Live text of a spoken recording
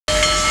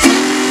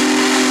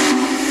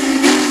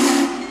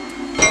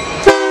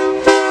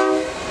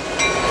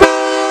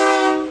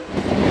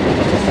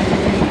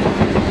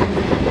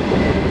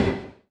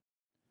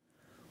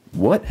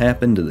What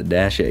happened to the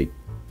Dash-8?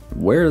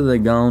 Where are they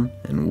gone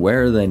and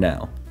where are they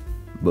now?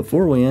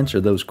 Before we answer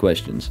those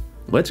questions,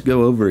 let's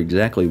go over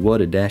exactly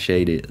what a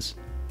Dash-8 is.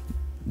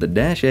 The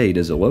Dash-8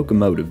 is a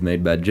locomotive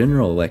made by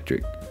General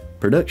Electric.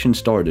 Production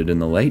started in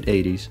the late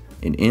 80s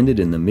and ended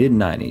in the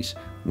mid-90s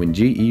when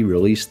GE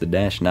released the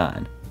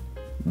Dash-9.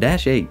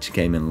 Dash-8s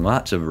came in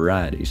lots of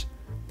varieties.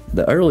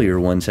 The earlier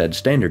ones had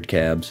standard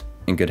cabs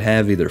and could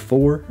have either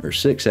 4 or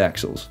 6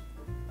 axles.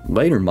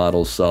 Later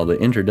models saw the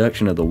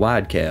introduction of the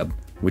wide cab,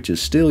 which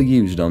is still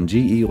used on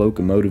GE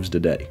locomotives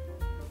today.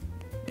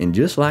 And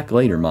just like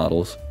later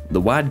models, the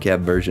wide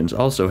cab versions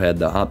also had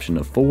the option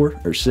of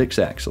 4 or 6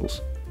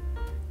 axles.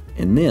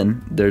 And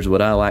then there's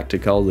what I like to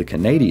call the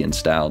Canadian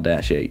style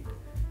Dash-8.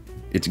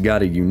 It's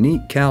got a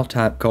unique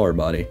cow-type car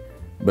body,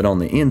 but on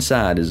the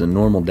inside is a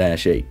normal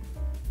Dash-8.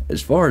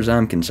 As far as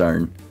I'm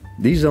concerned,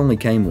 these only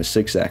came with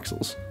 6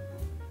 axles.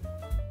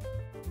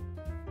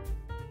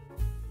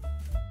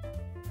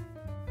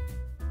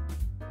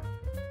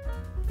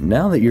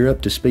 Now that you're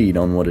up to speed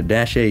on what a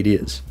Dash-8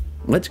 is,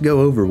 let's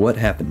go over what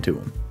happened to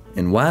them,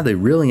 and why they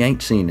really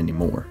ain't seen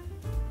anymore.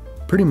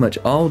 Pretty much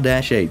all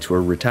Dash-8s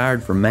were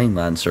retired from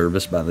mainline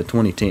service by the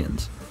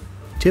 2010s.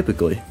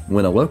 Typically,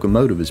 when a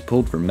locomotive is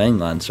pulled from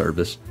mainline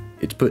service,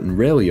 it's put in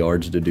rail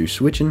yards to do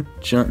switching,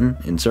 shunting,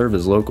 and serve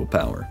as local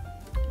power.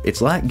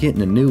 It's like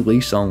getting a new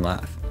lease on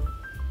life.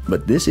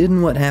 But this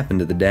isn't what happened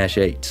to the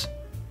Dash-8s.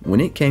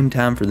 When it came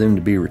time for them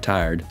to be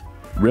retired,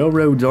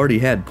 railroads already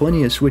had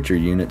plenty of switcher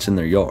units in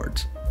their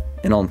yards.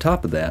 And on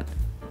top of that,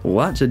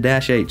 lots of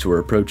Dash-8s were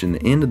approaching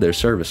the end of their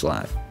service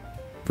life.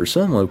 For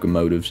some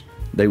locomotives,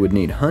 they would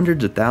need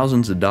hundreds of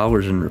thousands of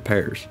dollars in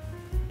repairs.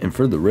 And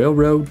for the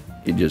railroad,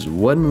 it just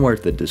wasn't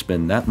worth it to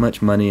spend that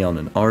much money on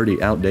an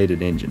already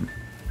outdated engine.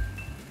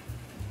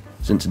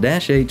 Since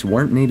Dash-8s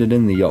weren't needed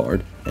in the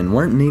yard and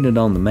weren't needed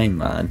on the main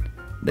line,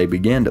 they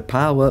began to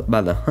pile up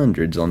by the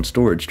hundreds on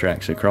storage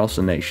tracks across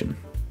the nation.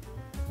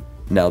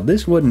 Now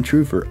this wasn't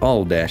true for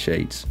all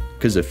Dash-8s,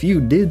 because a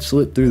few did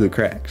slip through the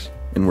cracks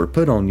and were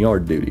put on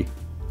yard duty.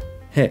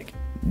 Heck,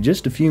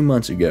 just a few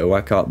months ago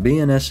I caught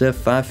BNSF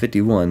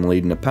 551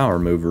 leading a power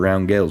move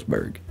around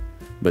Galesburg,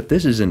 but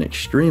this is an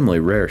extremely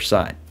rare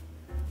sight.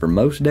 For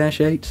most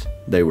Dash-8s,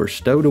 they were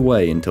stowed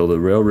away until the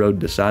railroad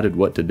decided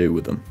what to do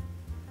with them.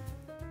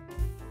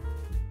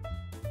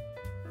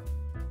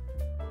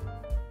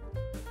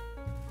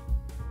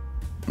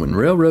 When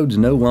railroads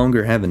no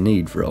longer have a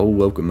need for old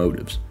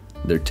locomotives,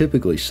 they're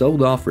typically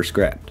sold off or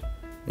scrapped,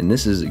 and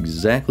this is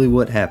exactly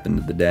what happened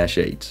to the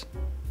Dash-8s.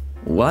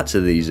 Lots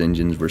of these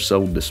engines were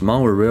sold to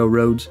smaller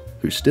railroads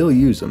who still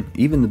use them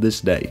even to this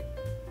day.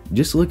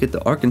 Just look at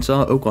the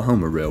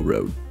Arkansas-Oklahoma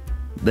Railroad.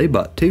 They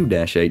bought 2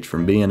 Dash-8s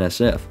from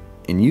BNSF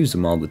and use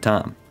them all the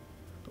time.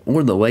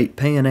 Or the late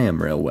Pan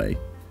Am Railway.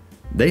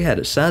 They had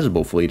a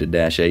sizable fleet of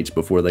Dash-8s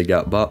before they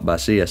got bought by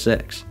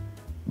CSX.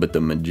 But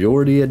the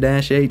majority of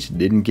Dash-8s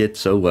didn't get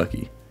so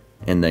lucky,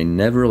 and they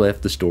never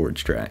left the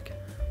storage track.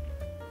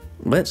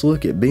 Let's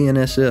look at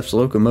BNSF's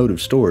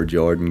locomotive storage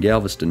yard in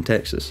Galveston,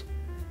 Texas.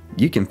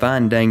 You can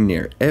find dang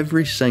near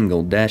every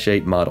single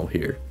Dash-8 model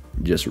here,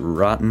 just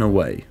rotting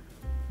away.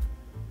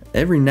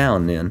 Every now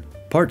and then,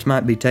 parts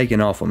might be taken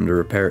off them to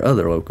repair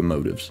other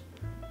locomotives,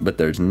 but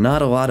there's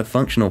not a lot of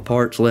functional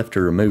parts left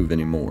to remove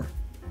anymore.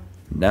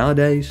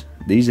 Nowadays,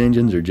 these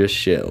engines are just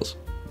shells,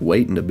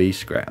 waiting to be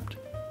scrapped.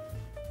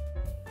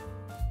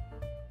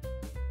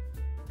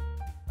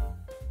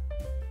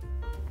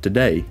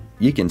 Today,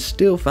 you can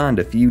still find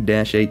a few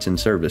Dash-8s in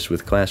service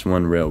with Class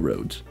 1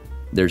 railroads.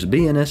 There's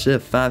BNSF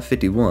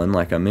 551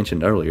 like I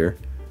mentioned earlier,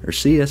 or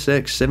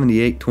CSX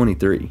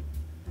 7823.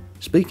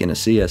 Speaking of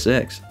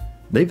CSX,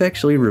 they've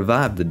actually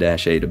revived the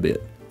Dash-8 a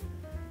bit.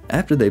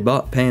 After they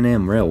bought Pan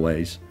Am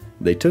Railways,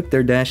 they took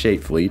their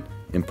Dash-8 fleet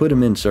and put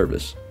them in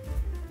service.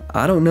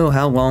 I don't know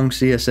how long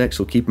CSX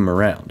will keep them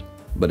around,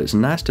 but it's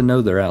nice to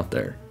know they're out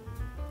there.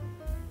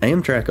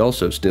 Amtrak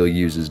also still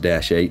uses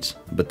Dash-8s,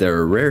 but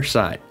they're a rare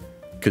sight,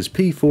 because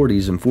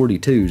P40s and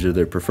 42s are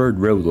their preferred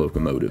road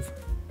locomotive.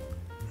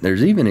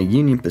 There's even a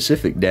Union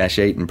Pacific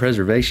Dash-8 in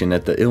preservation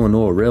at the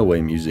Illinois Railway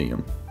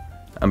Museum.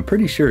 I'm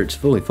pretty sure it's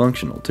fully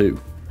functional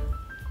too.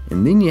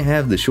 And then you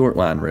have the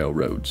short-line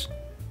railroads.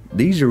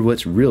 These are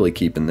what's really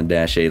keeping the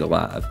Dash-8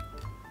 alive.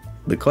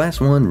 The Class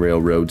 1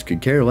 railroads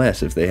could care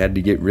less if they had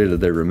to get rid of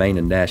their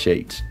remaining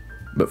Dash-8s,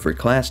 but for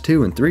Class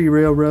 2 and 3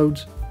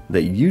 railroads,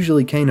 they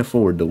usually can't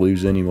afford to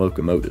lose any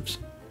locomotives.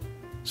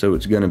 So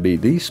it's going to be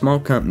these small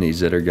companies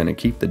that are going to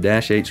keep the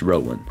Dash-8s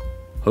rolling,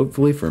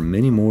 hopefully for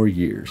many more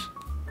years.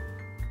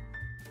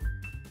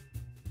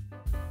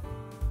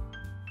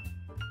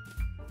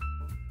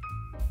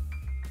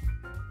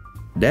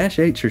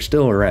 Dash-8s are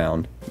still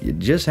around, you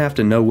just have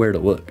to know where to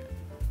look.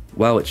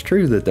 While it's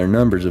true that their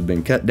numbers have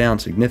been cut down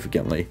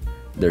significantly,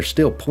 there's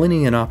still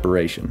plenty in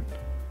operation.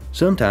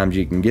 Sometimes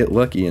you can get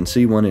lucky and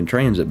see one in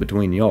transit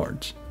between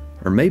yards,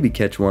 or maybe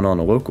catch one on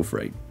a local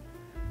freight.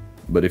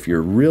 But if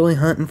you're really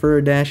hunting for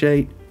a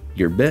Dash-8,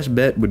 your best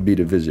bet would be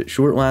to visit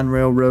short-line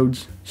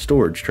railroads,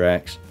 storage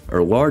tracks,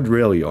 or large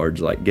rail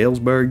yards like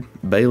Galesburg,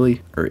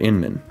 Bailey, or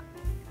Inman.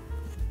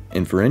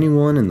 And for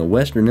anyone in the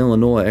western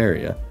Illinois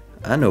area,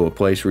 I know a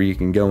place where you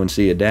can go and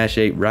see a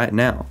Dash-8 right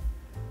now.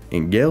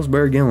 In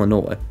Galesburg,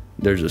 Illinois,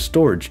 there's a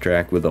storage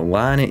track with a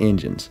line of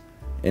engines,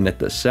 and at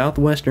the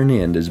southwestern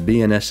end is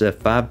BNSF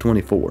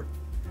 524.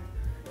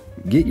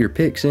 Get your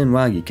picks in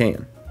while you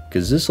can,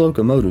 cause this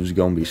locomotive's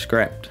gonna be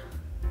scrapped.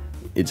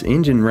 Its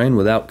engine ran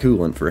without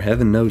coolant for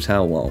heaven knows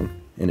how long,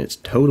 and it's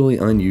totally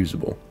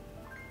unusable.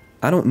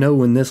 I don't know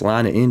when this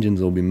line of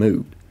engines will be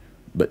moved,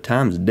 but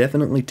time's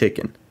definitely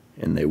ticking,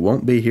 and they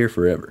won't be here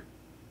forever.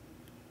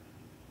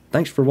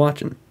 Thanks for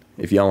watching.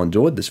 If y'all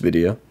enjoyed this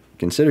video,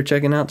 consider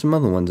checking out some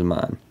other ones of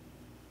mine.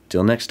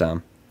 Till next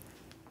time.